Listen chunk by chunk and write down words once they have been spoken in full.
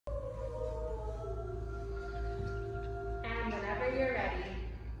whenever you're ready.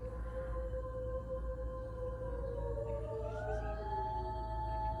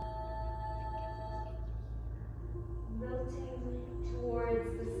 Lilting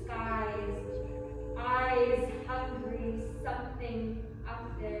towards the skies, eyes hungry, something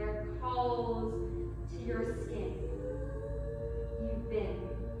up there calls to your skin. You've been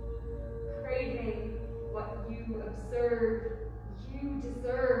craving what you observe. You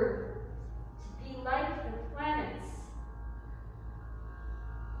deserve to be like the planets.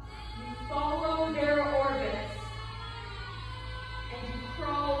 You follow their orbits, and you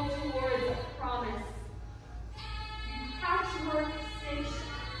crawl towards a promise. You patchwork stitch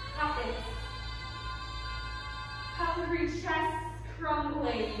puppets, hungry chests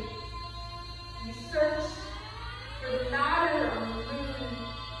crumbling. You search for the matter on the moon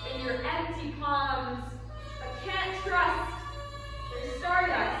in your empty palms, but can't trust there's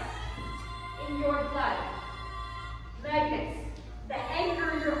stardust in your blood. Magnets that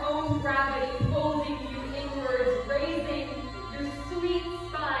anchor your own gravity, folding you inwards, raising your sweet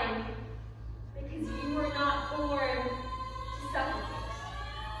spine, because you were not born to suffocate.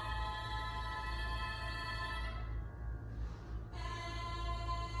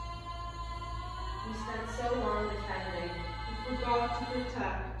 You spent so long defending. You forgot to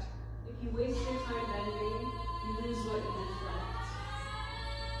protect. If you waste your time envying, you lose what you reflect.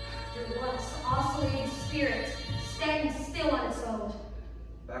 Your once oscillating spirit stands still on its own.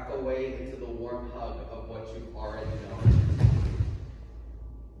 Back away into the warm hug of what you've already known.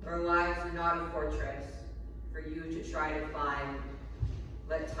 Our lives are not a fortress for you to try to climb.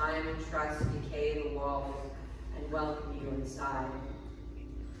 Let time and trust decay the walls and welcome you inside.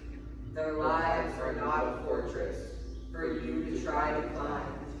 Their lives are not a fortress for you to try to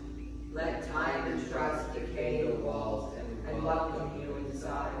climb. Let time and trust decay the walls and welcome you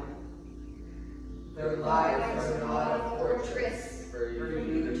inside. Their lives are not a fortress for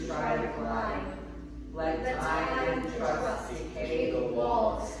you to try to climb. Let time and trust decay the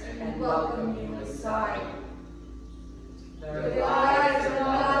walls and welcome